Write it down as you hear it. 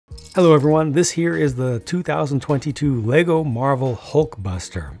Hello everyone, this here is the 2022 LEGO Marvel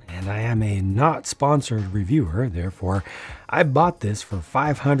Hulkbuster, and I am a not sponsored reviewer, therefore I bought this for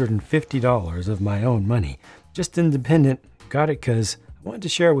 $550 of my own money. Just independent, got it because I wanted to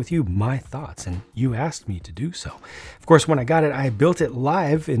share with you my thoughts, and you asked me to do so. Of course, when I got it, I built it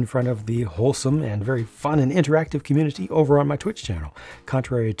live in front of the wholesome and very fun and interactive community over on my Twitch channel.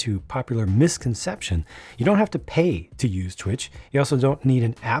 Contrary to popular misconception, you don't have to pay to use Twitch. You also don't need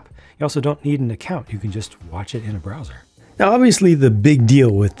an app. You also don't need an account. You can just watch it in a browser. Now, obviously, the big deal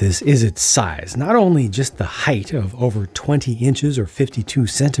with this is its size. Not only just the height of over 20 inches or 52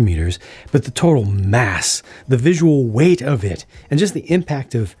 centimeters, but the total mass, the visual weight of it, and just the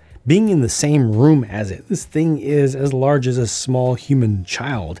impact of being in the same room as it. This thing is as large as a small human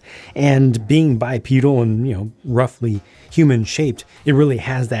child, and being bipedal and, roughly human shaped, it really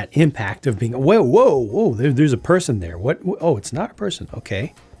has that impact of being, whoa, there's a person there. What? Oh, it's not a person.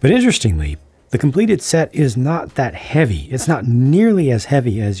 Okay. But interestingly, the completed set is not that heavy. It's not nearly as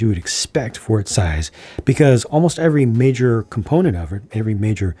heavy as you would expect for its size, because almost every major component of it, every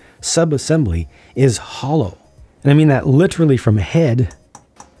major sub-assembly is hollow. And I mean that literally from head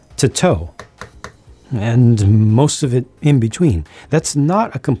to toe, and most of it in between. That's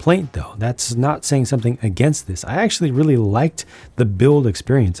not a complaint though. That's not saying something against this. I actually really liked the build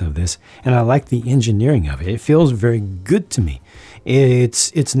experience of this, and I like the engineering of it. It feels very good to me.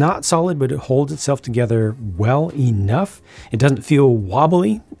 It's not solid, but it holds itself together well enough. It doesn't feel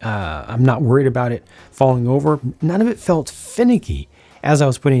wobbly. I'm not worried about it falling over. None of it felt finicky as I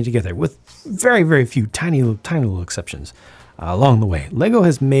was putting it together, with very, very few tiny little exceptions along the way. LEGO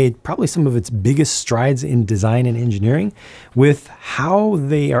has made probably some of its biggest strides in design and engineering with how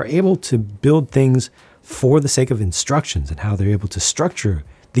they are able to build things for the sake of instructions and how they're able to structure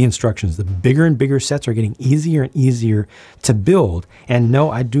the instructions. The bigger and bigger sets are getting easier and easier to build. And no,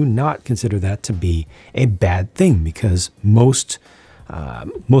 I do not consider that to be a bad thing, because most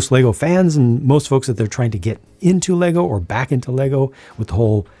LEGO fans and most folks that they're trying to get into LEGO or back into LEGO with the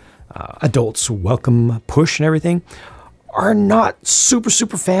whole adults welcome push and everything are not super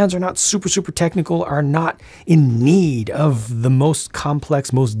fans, are not super technical, are not in need of the most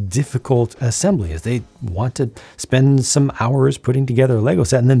complex, most difficult assemblies. They want to spend some hours putting together a LEGO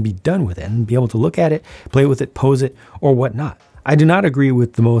set and then be done with it and be able to look at it, play with it, pose it, or whatnot. I do not agree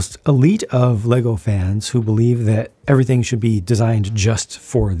with the most elite of LEGO fans who believe that everything should be designed just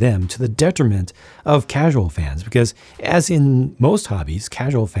for them, to the detriment of casual fans, because as in most hobbies,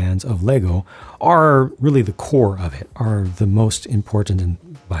 casual fans of LEGO are really the core of it, are the most important and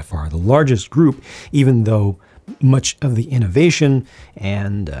by far the largest group, even though much of the innovation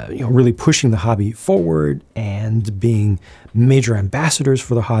and really pushing the hobby forward and being major ambassadors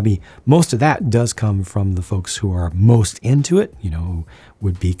for the hobby, most of that does come from the folks who are most into it,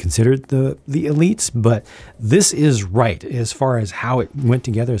 would be considered the elites. But this is right as far as how it went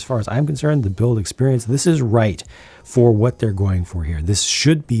together. As far as I'm concerned, the build experience, this is right for what they're going for here. This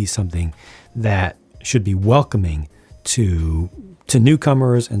should be something that should be welcoming to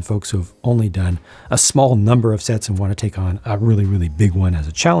newcomers and folks who've only done a small number of sets and want to take on a really big one as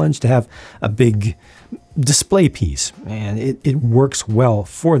a challenge, to have a big display piece. And it works well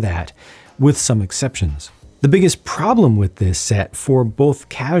for that, with some exceptions. The biggest problem with this set for both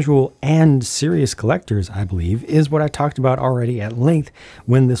casual and serious collectors, I believe, is what I talked about already at length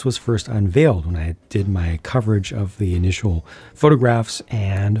when this was first unveiled, when I did my coverage of the initial photographs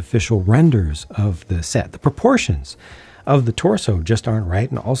and official renders of the set. The proportions of the torso just aren't right,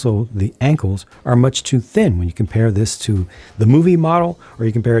 and also the ankles are much too thin when you compare this to the movie model or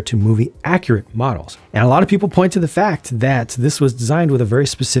you compare it to movie accurate models. And a lot of people point to the fact that this was designed with a very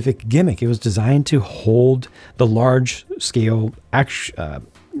specific gimmick. It was designed to hold the large scale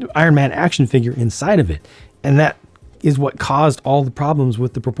Iron Man action figure inside of it, and that is what caused all the problems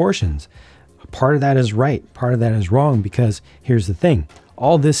with the proportions. Part of that is right, part of that is wrong, because here's the thing.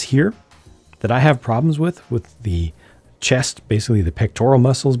 All this here that I have problems with the chest, basically the pectoral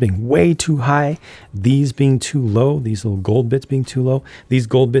muscles being way too high, these being too low, these little gold bits being too low, these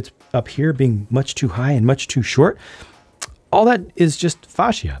gold bits up here being much too high and much too short, all that is just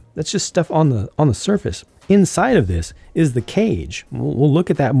fascia. That's just stuff on the surface. Inside of this is the cage. We'll look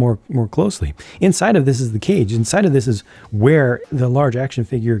at that more closely. Inside of this is the cage. Inside of this is where the large action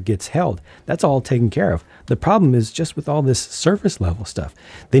figure gets held. That's all taken care of. The problem is just with all this surface level stuff.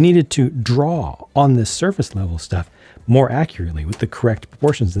 They needed to draw on this surface level stuff more accurately with the correct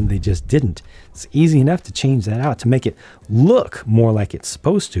proportions, and they just didn't. It's easy enough to change that out to make it look more like it's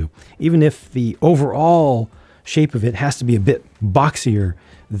supposed to, even if the overall shape of it has to be a bit boxier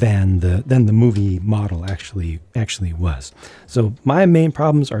than the movie model actually was. So my main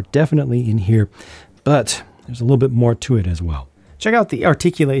problems are definitely in here, but there's a little bit more to it as well. Check out the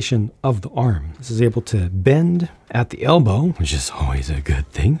articulation of the arm. This is able to bend at the elbow, which is always a good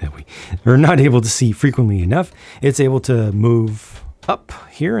thing that we're not able to see frequently enough. It's able to move up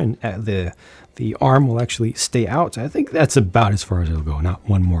here, and the arm will actually stay out. I think that's about as far as it'll go, not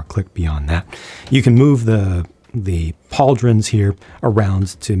one more click beyond that. You can move the pauldrons here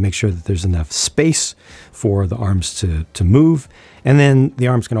around to make sure that there's enough space for the arms to move. And then the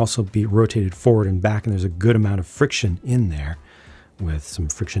arms can also be rotated forward and back, and there's a good amount of friction in there with some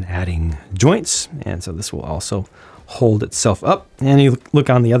friction adding joints. And so this will also hold itself up. And you look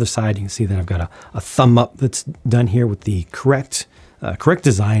on the other side, you can see that I've got a thumb up that's done here with the correct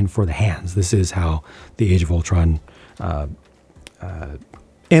design for the hands. This is how the Age of Ultron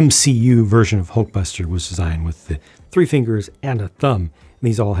MCU version of Hulkbuster was designed, with the 3 fingers and a thumb. And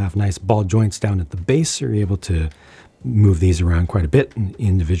these all have nice ball joints down at the base, so you're able to move these around quite a bit. And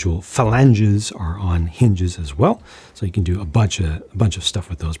individual phalanges are on hinges as well, so you can do a bunch of stuff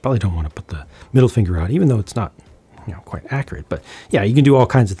with those. Probably don't want to put the middle finger out, even though it's not, you know, quite accurate. But yeah, you can do all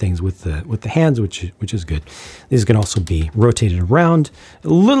kinds of things with the hands, which is good. These can also be rotated around. A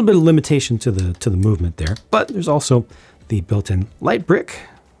little bit of limitation to the movement there, but there's also the built-in light brick,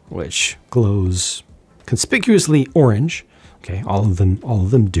 which glows conspicuously orange. Okay, all of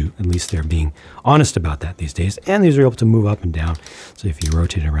them do. At least they're being honest about that these days. And these are able to move up and down. So if you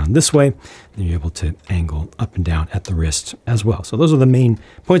rotate it around this way, then you're able to angle up and down at the wrist as well. So those are the main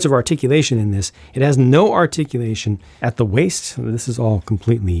points of articulation in this. It has no articulation at the waist. This is all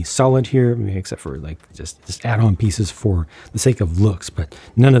completely solid here, except for like just add-on pieces for the sake of looks, but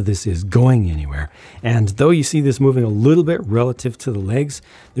none of this is going anywhere. And though you see this moving a little bit relative to the legs,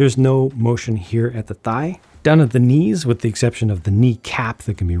 there's no motion here at the thigh. Down at the knees, with the exception of the knee cap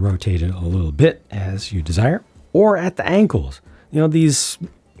that can be rotated a little bit as you desire, or at the ankles. You know, these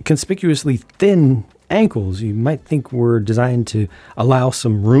conspicuously thin ankles, you might think were designed to allow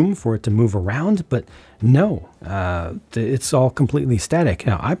some room for it to move around, but no, it's all completely static.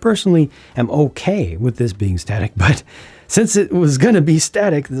 Now, I personally am okay with this being static, but since it was going to be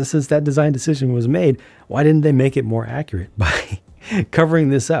static, since that design decision was made, why didn't they make it more accurate by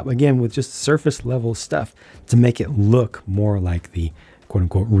covering this up again with just surface level stuff to make it look more like the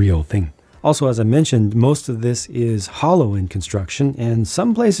quote-unquote real thing? Also, as I mentioned, most of this is hollow in construction, and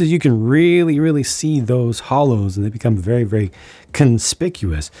some places you can really see those hollows, and they become very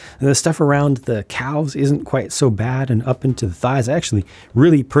conspicuous. And the stuff around the calves isn't quite so bad, and up into the thighs, I actually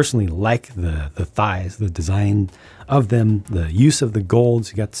really personally like the thighs, the design of them, the use of the golds.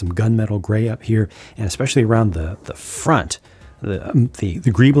 You got some gunmetal gray up here, and especially around the front. The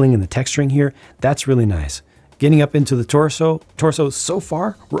greebling and the texturing here, that's really nice. Getting up into the torso so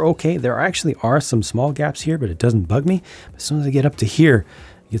far, we're okay. There actually are some small gaps here, but it doesn't bug me. But as soon as I get up to here,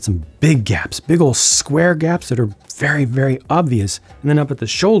 you get some big gaps, big old square gaps that are very obvious. And then up at the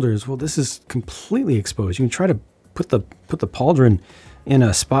shoulders, well, this is completely exposed. You can try to put the pauldron in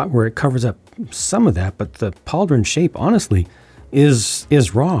a spot where it covers up some of that, but the pauldron shape, honestly,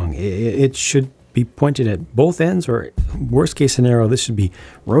 is wrong. It should be pointed at both ends, or worst case scenario, this should be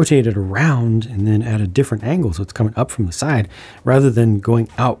rotated around and then at a different angle, so it's coming up from the side rather than going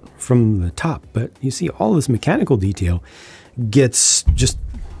out from the top. But you see, all this mechanical detail gets just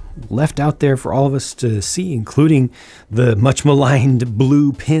left out there for all of us to see, including the much maligned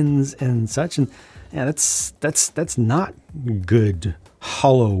blue pins and such. And yeah, that's not good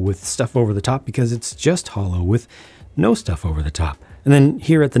hollow with stuff over the top, because it's just hollow with no stuff over the top. And then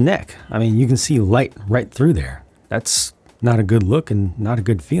here at the neck, I mean, you can see light right through there. That's not a good look and not a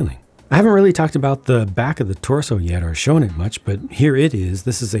good feeling. I haven't really talked about the back of the torso yet or shown it much, but here it is.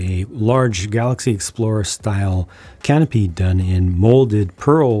 This is a large Galaxy Explorer style canopy done in molded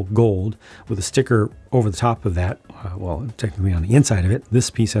pearl gold with a sticker over the top of that. Well, technically on the inside of it. This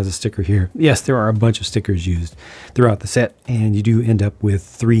piece has a sticker here. Yes, there are a bunch of stickers used throughout the set, and you do end up with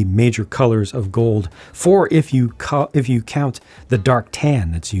 3 major colors of gold. 4 if you count the dark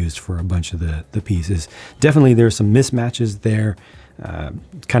tan that's used for a bunch of the pieces. Definitely there's some mismatches there.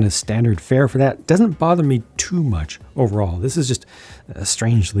 Kind of standard fare for that. Doesn't bother me too much overall. This is just a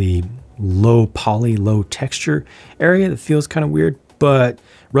strangely low poly, low texture area that feels kind of weird, but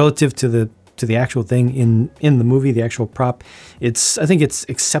relative to the actual thing in the movie, the actual prop, I think it's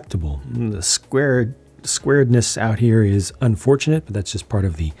acceptable. The squaredness out here is unfortunate, but that's just part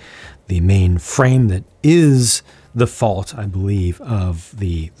of the main frame that is the fault, I believe, of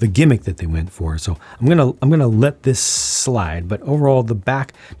the gimmick that they went for. So I'm gonna let this slide. But overall, the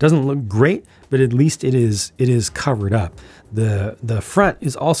back doesn't look great, but at least it is covered up. The front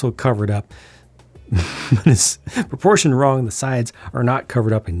is also covered up, but it's proportioned wrong. The sides are not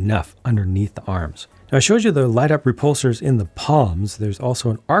covered up enough underneath the arms. Now, I showed you the light up repulsors in the palms. There's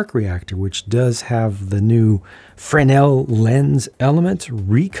also an arc reactor, which does have the new Fresnel lens element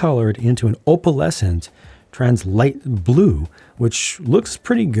recolored into an opalescent translight blue, which looks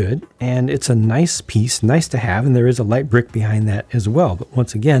pretty good. And it's a nice piece, nice to have. And there is a light brick behind that as well. But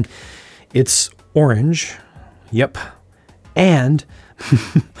once again, it's orange. Yep. And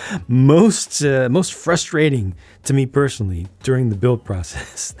most frustrating to me personally during the build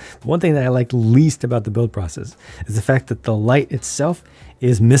process, the one thing that I liked least about the build process is the fact that the light itself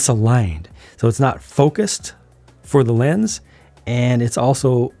is misaligned. So it's not focused for the lens, and it's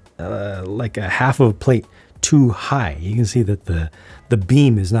also like a half of a plate too high. You can see that the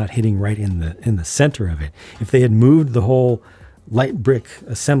beam is not hitting right in the center of it. If they had moved the whole light brick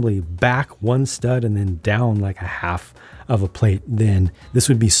assembly back one stud and then down like a half of a plate, then this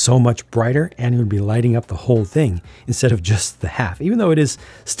would be so much brighter and it would be lighting up the whole thing instead of just the half. Even though it is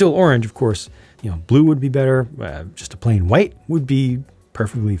still orange, of course, blue would be better. Just a plain white would be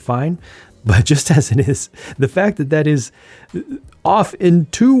perfectly fine. But just as it is, the fact that that is off in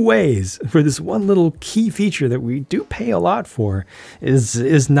two ways for this one little key feature that we do pay a lot for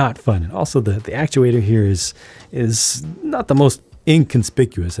is not fun. And also the actuator here is not the most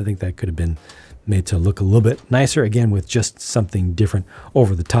inconspicuous. I think that could have been made to look a little bit nicer, again, with just something different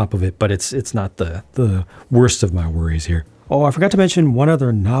over the top of it, but it's not the worst of my worries here. Oh, I forgot to mention one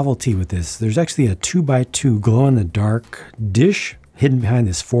other novelty with this. There's actually a 2x2 glow-in-the-dark dish hidden behind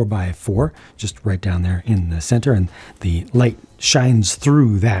this 4x4, just right down there in the center, and the light shines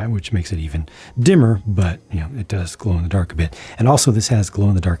through that, which makes it even dimmer, but it does glow in the dark a bit. And also this has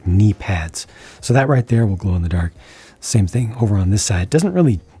glow-in-the-dark knee pads, so that right there will glow in the dark. Same thing over on this side. Doesn't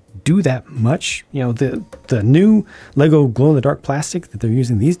really do that much. The new Lego glow-in-the-dark plastic that they're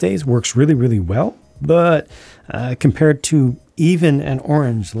using these days works really, really well, but compared to even an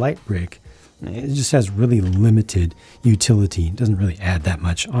orange light brick, it just has really limited utility. It doesn't really add that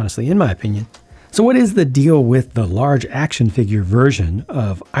much, honestly, in my opinion. So what is the deal with the large action figure version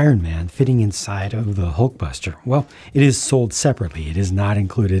of Iron Man fitting inside of the Hulkbuster? Well, it is sold separately. It is not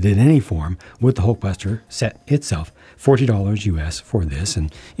included in any form with the Hulkbuster set itself. $40 US for this,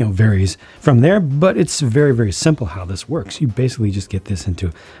 and varies from there, but it's very, very simple how this works. You basically just get this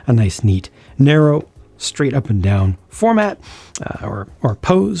into a nice, neat, narrow, straight up and down format or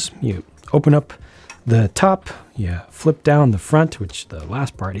pose. You open up the top, you flip down the front, which the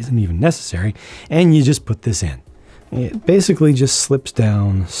last part isn't even necessary, and you just put this in. It basically just slips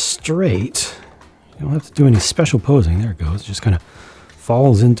down straight. You don't have to do any special posing. There it goes. It just kind of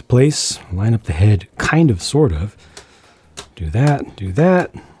falls into place. Line up the head, kind of, sort of. Do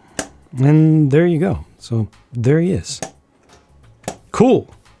that, and there you go. So there he is.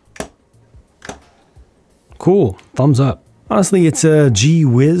 Cool. Thumbs up. Honestly, it's a gee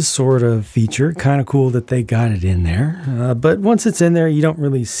whiz sort of feature. Kind of cool that they got it in there. But once it's in there, you don't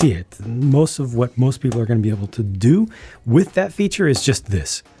really see it. Most of what most people are going to be able to do with that feature is just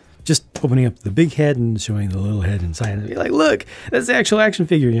this. Just opening up the big head and showing the little head inside. And be like, look, that's the actual action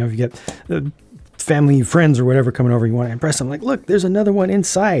figure. If you get family, friends, or whatever coming over, you want to impress them. Like, look, there's another one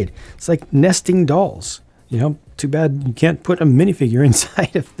inside. It's like nesting dolls. Too bad you can't put a minifigure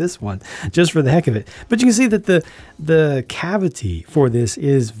inside of this one, just for the heck of it. But you can see that the cavity for this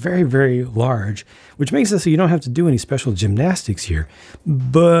is very, very large, which makes it so you don't have to do any special gymnastics here.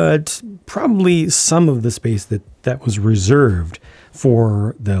 But probably some of the space that was reserved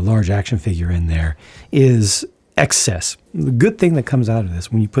for the large action figure in there is excess. The good thing that comes out of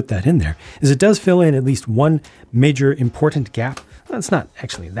this when you put that in there is it does fill in at least one major important gap. Well, it's not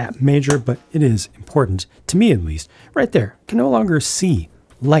actually that major, but it is important, to me at least. Right there, can no longer see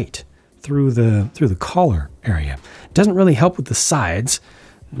light through the collar area. It doesn't really help with the sides.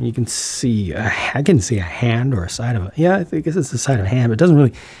 You can see, I can see a hand or a side of it. Yeah, I guess it's the side of a hand, but it doesn't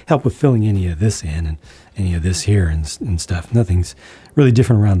really help with filling any of this in and any of this here and stuff. Nothing's really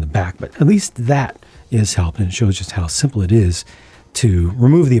different around the back, but at least that is helped, and it shows just how simple it is to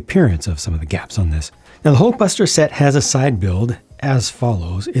remove the appearance of some of the gaps on this. Now, the Hulkbuster set has a side build as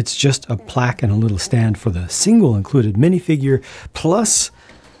follows. It's just a plaque and a little stand for the single included minifigure, plus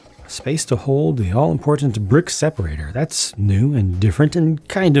space to hold the all-important brick separator. That's new and different and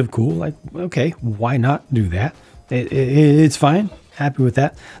kind of cool. Like, okay, why not do that? It's fine. happy with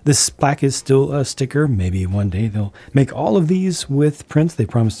that. This plaque is still a sticker. Maybe one day they'll make all of these with prints. They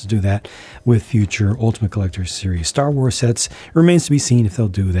promised to do that with future Ultimate Collector Series Star Wars sets. It remains to be seen if they'll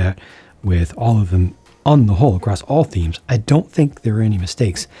do that with all of them on the whole across all themes. I don't think there are any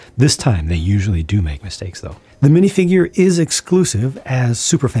mistakes. This time they usually do make mistakes though. The minifigure is exclusive as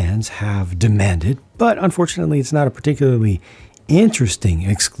superfans have demanded, but unfortunately it's not a particularly interesting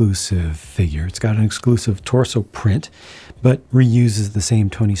exclusive figure. It's got an exclusive torso print, but reuses the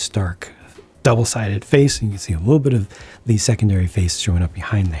same Tony Stark double-sided face. And you can see a little bit of the secondary face showing up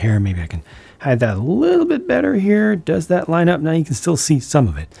behind the hair. Maybe I can hide that a little bit better here. Does that line up? Now you can still see some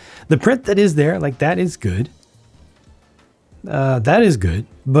of it. The print that is there, like that is good. That is good,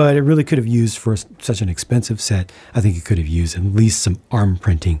 but it really could have used for such an expensive set. I think it could have used at least some arm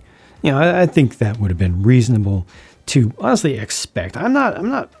printing. You know, I think that would have been reasonable to honestly expect. I'm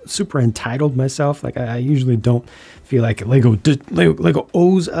not super entitled myself. Like I usually don't feel like Lego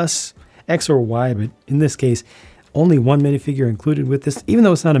owes us X or Y, but in this case, only one minifigure included with this, even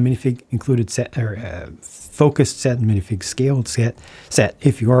though it's not a minifig included set or focused set, minifig scaled set.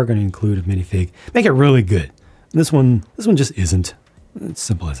 If you are going to include a minifig, make it really good. This one just isn't. It's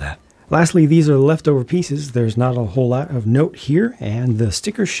simple as that. Lastly, these are leftover pieces. There's not a whole lot of note here, and the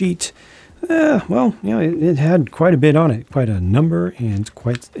sticker sheet, well, you know, it had quite a bit on it, quite a number and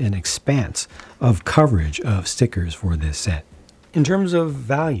quite an expanse of coverage of stickers for this set. In terms of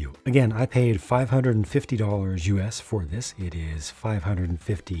value, again, I paid $550 US for this. It is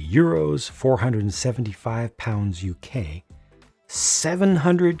 550 euros, 475 pounds UK,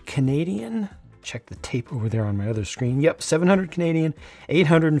 700 Canadian. Check the tape over there on my other screen. Yep, 700 Canadian,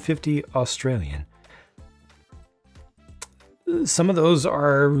 850 Australian. Some of those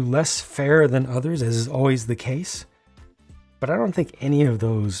are less fair than others, as is always the case, but I don't think any of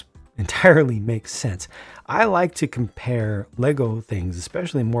those entirely makes sense. I like to compare Lego things,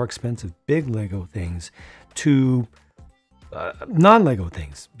 especially more expensive big Lego things, to non-Lego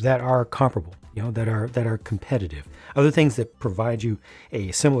things that are comparable, you know, that are competitive. Other things that provide you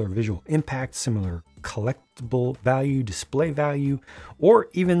a similar visual impact, similar collectible value, display value, or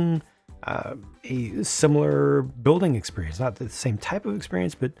even a similar building experience. Not the same type of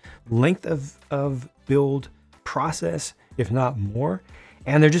experience, but length of build process, if not more.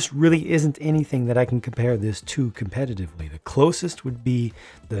 And there just really isn't anything that I can compare this to competitively. The closest would be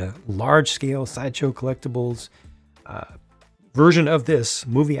the large-scale Sideshow Collectibles version of this,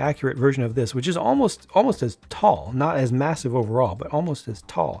 movie-accurate version of this, which is almost as tall, not as massive overall, but almost as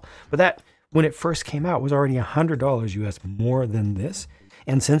tall. But that, when it first came out, was already $100 US more than this.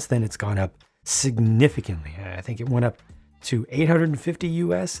 And since then, it's gone up significantly. I think it went up to 850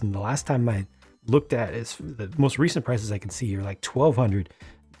 US, and the last time I looked at is the most recent prices I can see are like 1,200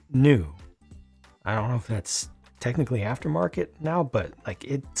 new. I don't know if that's technically aftermarket now, but like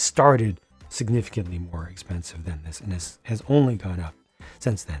it started significantly more expensive than this and has only gone up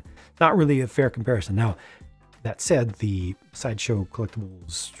since then. Not really a fair comparison. Now, that said, the Sideshow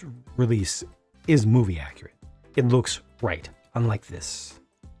Collectibles release is movie accurate. It looks right, unlike this,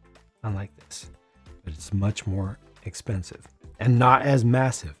 but it's much more expensive and not as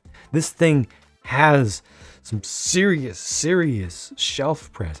massive. This thing has some serious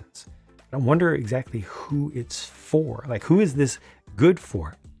shelf presence. I wonder exactly who it's for. Like, who is this good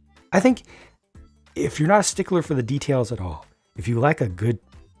for? I think if you're not a stickler for the details at all, if you like a good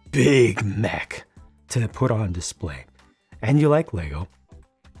big mech to put on display, and you like Lego,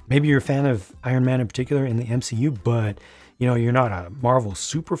 maybe you're a fan of Iron Man in particular in the MCU, but you know, you're not a Marvel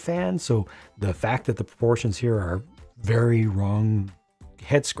super fan, so the fact that the proportions here are very wrong,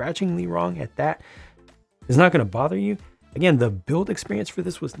 head-scratchingly wrong at that, is not going to bother you. Again, the build experience for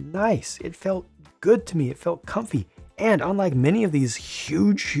this was nice. It felt good to me. It felt comfy. And unlike many of these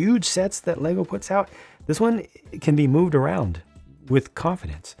huge sets that Lego puts out, this one can be moved around with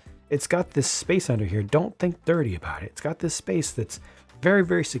confidence. It's got this space under here. Don't think dirty about it. It's got this space that's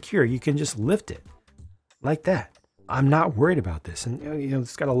very secure. You can just lift it like that. I'm not worried about this. And you know,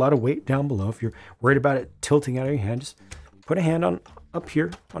 it's got a lot of weight down below. If you're worried about it tilting out of your hand, just put a hand on up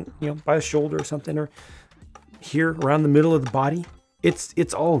here, on, you know, by the shoulder or something, or here around the middle of the body.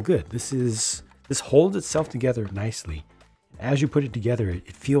 It's all good. This holds itself together nicely. As you put it together,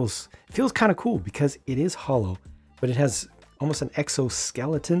 it feels kind of cool because it is hollow, but it has almost an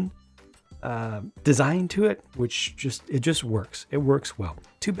exoskeleton design to it, which just works. It works well.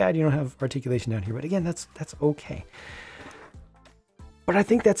 Too bad you don't have articulation down here, but again, that's okay. But I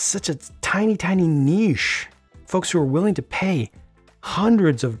think that's such a tiny niche. Folks who are willing to pay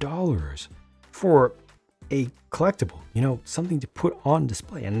hundreds of dollars for a collectible, you know, something to put on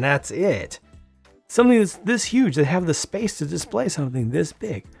display, and that's it. something that's this huge, that have the space to display something this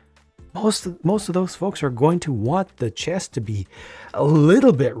big. Most of those folks are going to want the chest to be a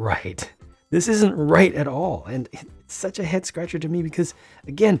little bit right. This isn't right at all. And it's such a head scratcher to me because,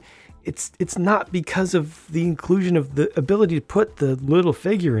 again, it's not because of the inclusion of the ability to put the little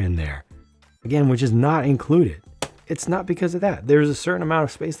figure in there, again, which is not included. It's not because of that. There's a certain amount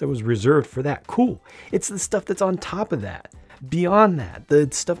of space that was reserved for that. Cool. It's the stuff that's on top of that. Beyond that, the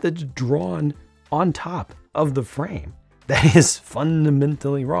stuff that's drawn on top of the frame, that is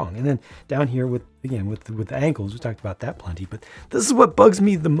fundamentally wrong. And then down here with the ankles, we talked about that plenty, but this is what bugs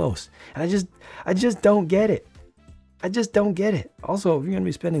me the most. And I just don't get it. I just don't get it. Also, if you're gonna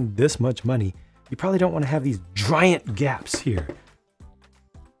be spending this much money, you probably don't want to have these giant gaps here.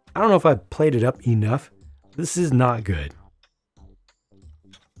 I don't know if I played it up enough. This is not good.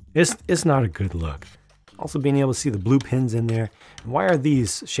 It's not a good look. Also being able to see the blue pins in there. And why are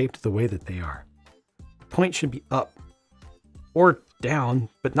these shaped the way that they are? The point should be up or down,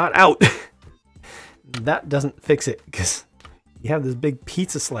 but not out. That doesn't fix it because you have this big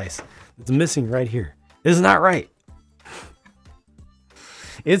pizza slice that's missing right here. This is not right.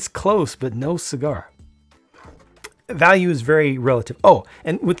 It's close, but no cigar. Value is very relative. Oh,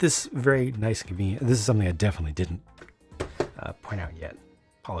 and with this very nice and convenient, this is something I definitely didn't point out yet.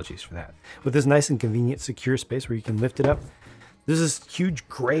 Apologies for that. With this nice and convenient secure space where you can lift it up, there's this huge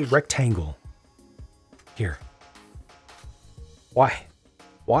gray rectangle here. Why?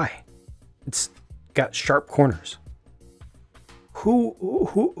 Why? It's got sharp corners.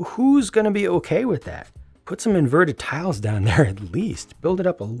 Who's gonna be okay with that? Put some inverted tiles down there at least. Build it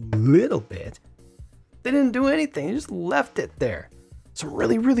up a little bit. They didn't do anything. They just left it there. Some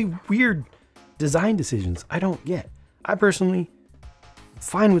really, really weird design decisions I don't get. I personally,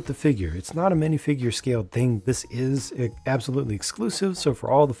 fine with the figure. It's not a minifigure scaled thing. This is absolutely exclusive. So for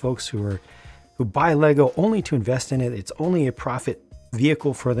all the folks who buy Lego only to invest in it, it's only a profit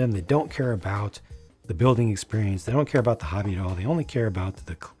vehicle for them. They don't care about the building experience. They don't care about the hobby at all. They only care about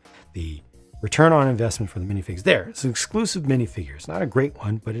the return on investment for the minifigs. There, it's an exclusive minifigure. It's not a great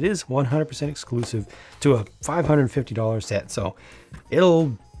one, but it is 100% exclusive to a $550 set. So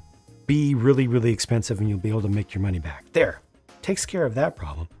it'll be really, really expensive and you'll be able to make your money back. There, takes care of that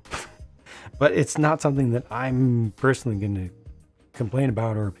problem. But it's not something that I'm personally going to complain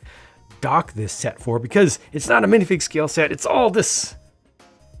about or dock this set for because it's not a minifig scale set. It's all this.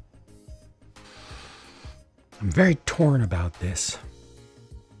 I'm very torn about this.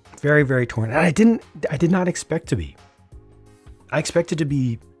 Very, very torn. And I did not expect to be. I expected to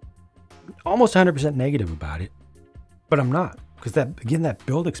be almost 100% negative about it, but I'm not, because that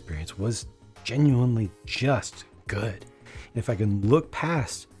build experience was genuinely just good. And if I can look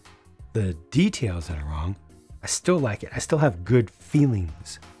past the details that are wrong, I still like it. I still have good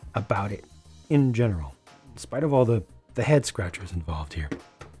feelings about it in general, in spite of all the head scratchers involved here.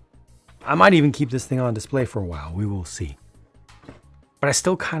 I might even keep this thing on display for a while. We will see. But I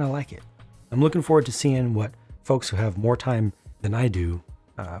still kind of like it. I'm looking forward to seeing what folks who have more time than I do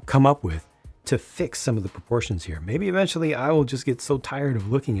come up with to fix some of the proportions here. Maybe eventually I will just get so tired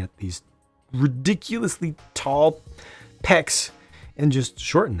of looking at these ridiculously tall pecs and just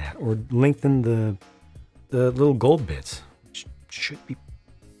shorten that or lengthen the little gold bits, which should be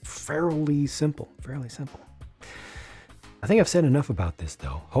fairly simple. I think I've said enough about this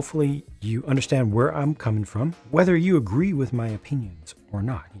though. Hopefully you understand where I'm coming from, whether you agree with my opinions or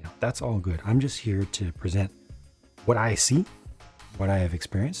not. You know, that's all good. I'm just here to present what I see, what I have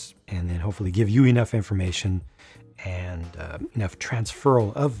experienced, and then hopefully give you enough information and enough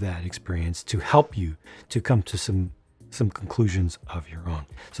transferal of that experience to help you to come to some conclusions of your own.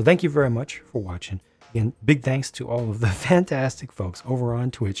 So thank you very much for watching. Again, big thanks to all of the fantastic folks over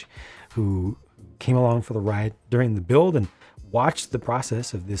on Twitch who came along for the ride during the build and watched the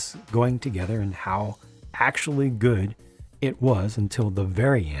process of this going together and how actually good it was until the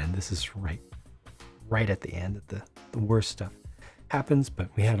very end. This is right at the end that the worst stuff happens, but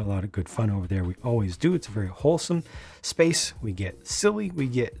we had a lot of good fun over there. We always do. It's a very wholesome space. We get silly, we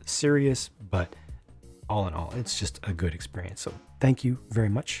get serious, but all in all, it's just a good experience. So thank you very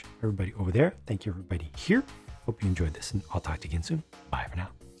much, everybody over there. Thank you, everybody here. Hope you enjoyed this, and I'll talk to you again soon. Bye for now.